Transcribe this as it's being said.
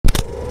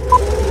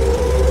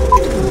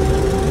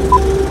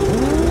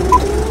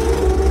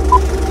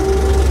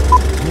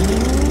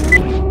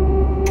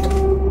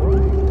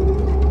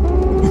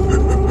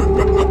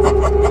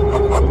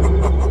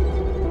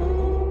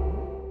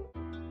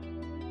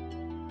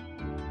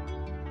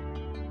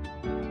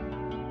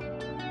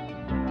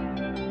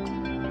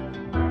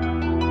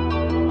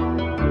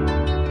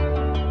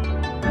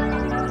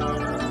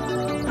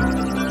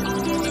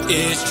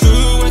It's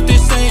true what they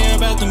say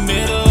about the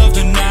middle of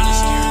the night.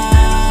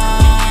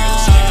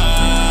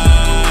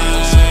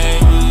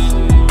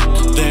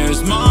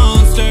 There's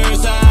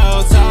monsters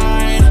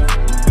outside.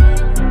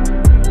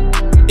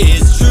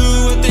 It's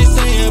true what they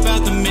say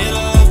about the middle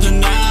of the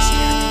night.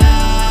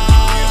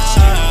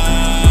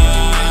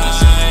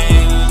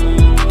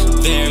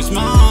 There's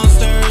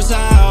monsters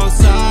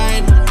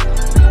outside.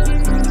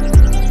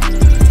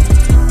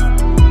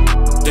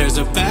 There's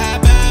a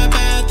bad, bad,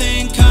 bad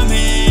thing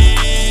coming.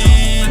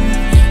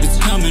 It's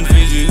coming for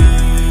you.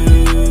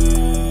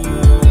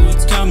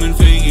 It's coming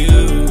for you.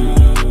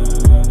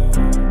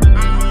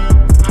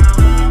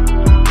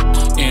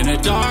 In a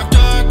dark,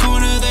 dark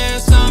corner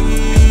there's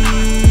something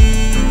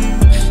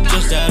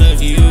just out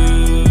of you.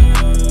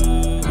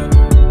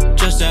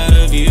 Just out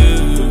of you.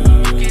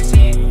 You can't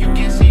see it, you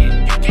can't see it,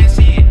 you can't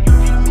see it.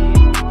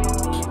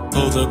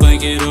 Hold the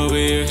blanket over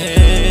your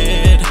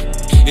head.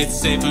 It's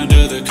safe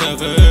under the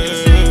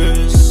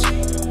covers.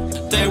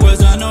 There was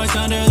a noise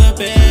under the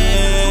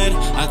bed.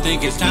 I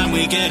think it's time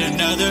we get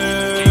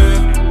another.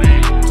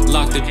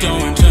 Lock the door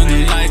and turn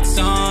the lights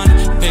on.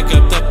 Pick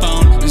up the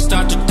phone and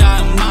start to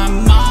dial my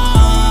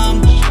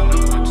mom.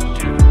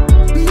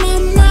 My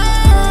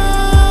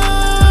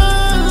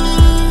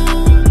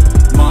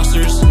mom.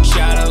 Monsters,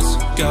 shadows,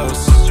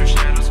 ghosts.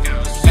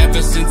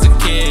 Ever since a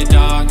kid,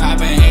 dog, I've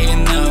been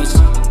hating those.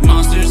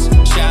 Monsters,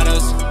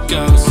 shadows,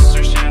 ghosts.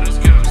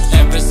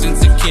 Ever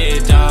since a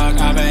kid, dog,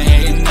 I've been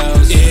hating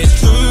those. It's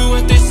true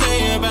what they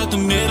say about the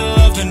middle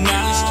of the night.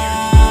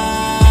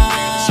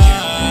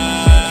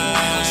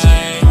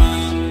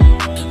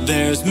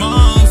 There's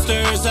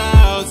monsters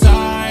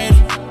outside.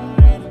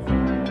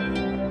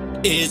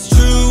 It's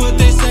true what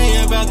they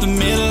say about the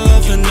middle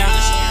of the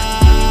night.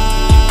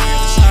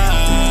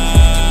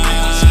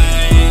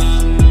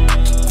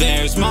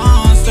 There's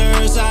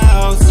monsters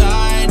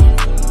outside.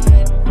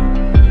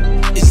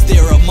 Is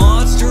there a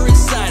monster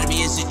inside of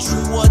me? Is it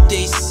true what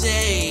they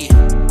say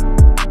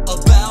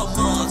about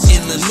monsters?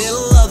 In the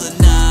middle of the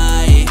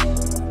night.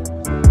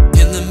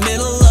 In the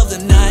middle of the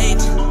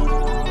night.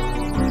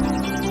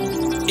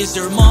 Is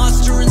there a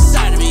monster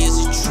inside of me? Is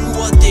it true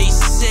what they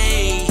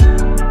say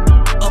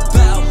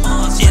about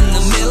monsters? In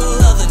the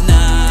middle of the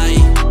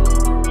night.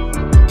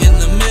 In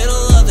the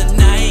middle of the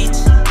night.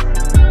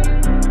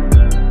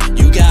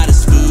 You got a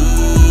spooky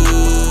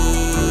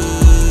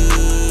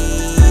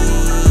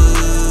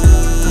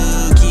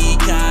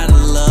kind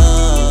of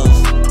love.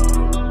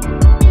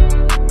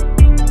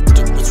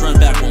 Let's run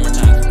back one more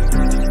time.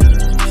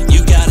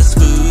 You got a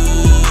spooky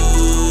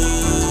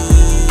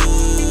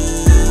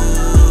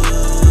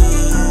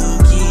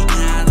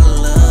kind of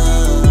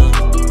love.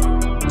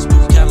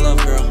 Spooky kind of love,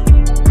 girl.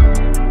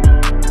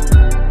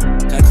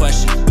 Got a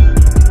question.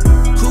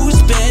 Whose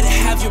bed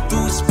have your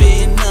boots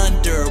been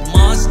under?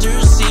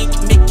 Monsters Inc.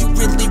 make you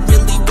really,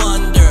 really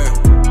wonder.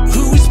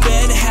 Whose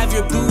bed have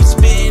your boots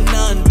been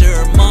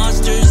under?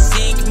 Monsters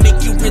Inc.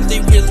 make you really,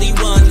 really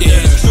wonder.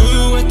 It's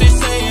true what they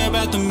say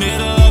about the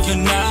middle of the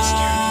night.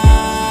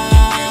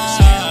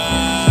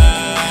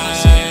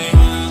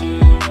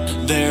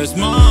 There's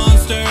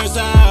monsters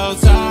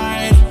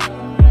outside.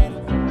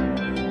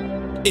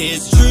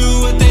 It's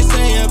true what they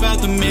say about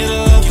the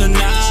middle of the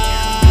night.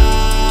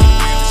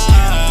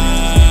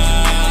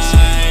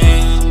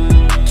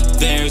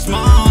 There's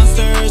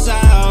monsters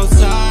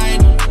outside.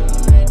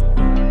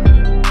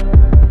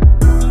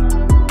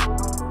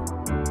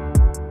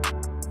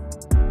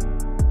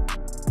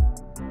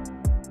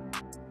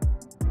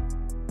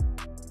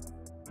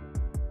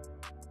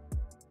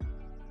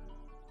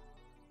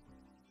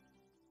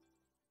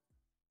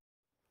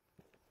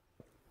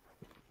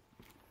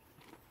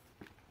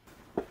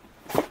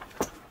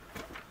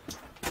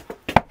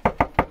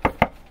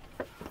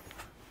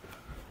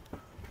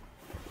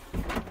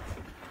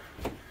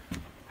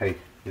 Hey,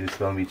 you just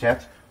spelling me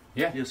chats?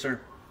 Yeah. Yes, sir.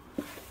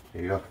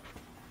 Here you go.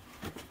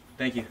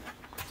 Thank you.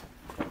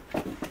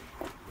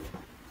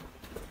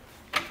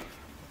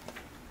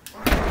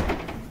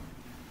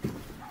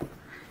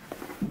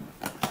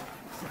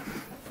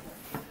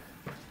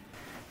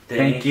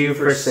 Thank you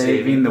for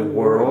saving the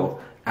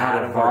world.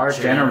 Out of our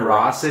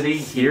generosity,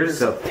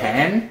 here's a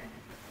pen.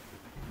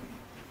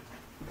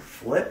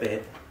 Flip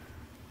it.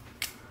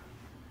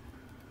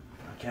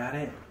 I got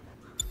it.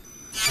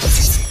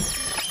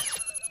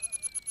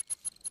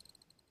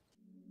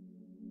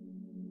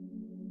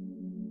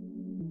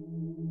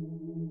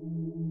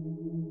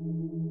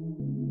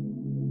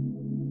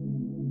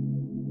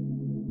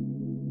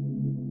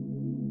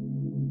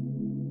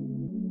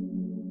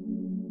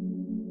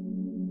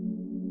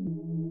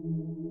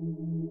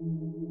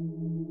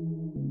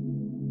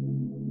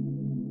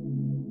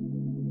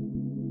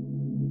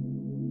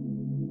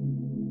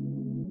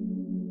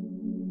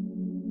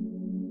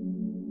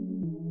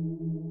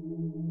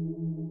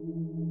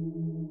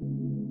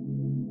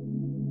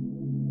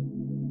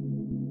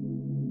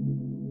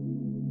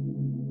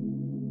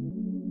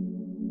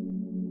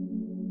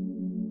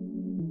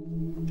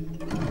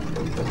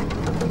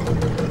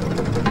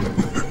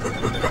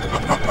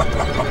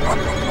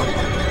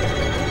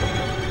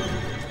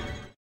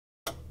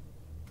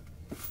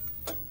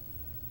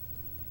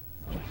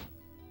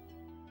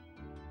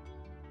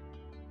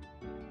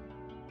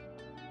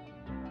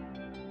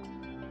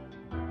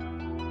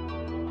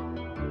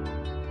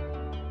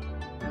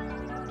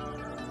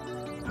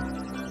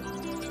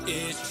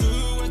 It's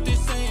true what they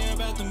say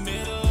about the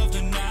middle of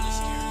the night.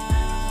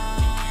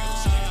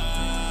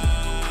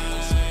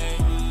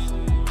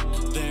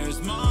 There's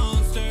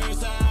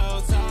monsters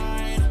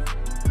outside.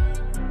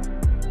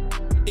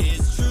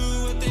 It's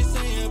true what they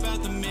say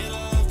about the middle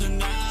of the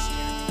night.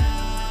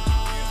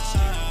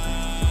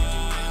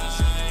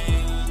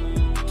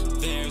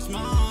 There's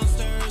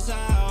monsters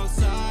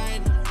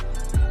outside.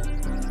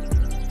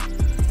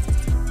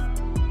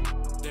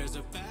 There's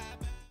a bad.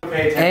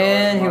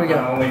 And here we go.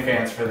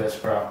 OnlyFans for this,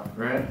 bro.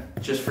 Right?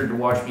 Just for to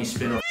watch me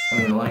spin a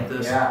wheel like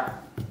this? Yeah.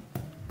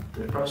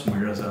 There's probably some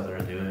weirdos out there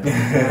that do it.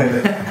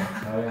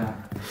 Oh yeah.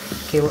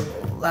 Okay,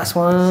 last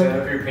one. Set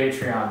up your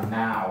Patreon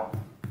now.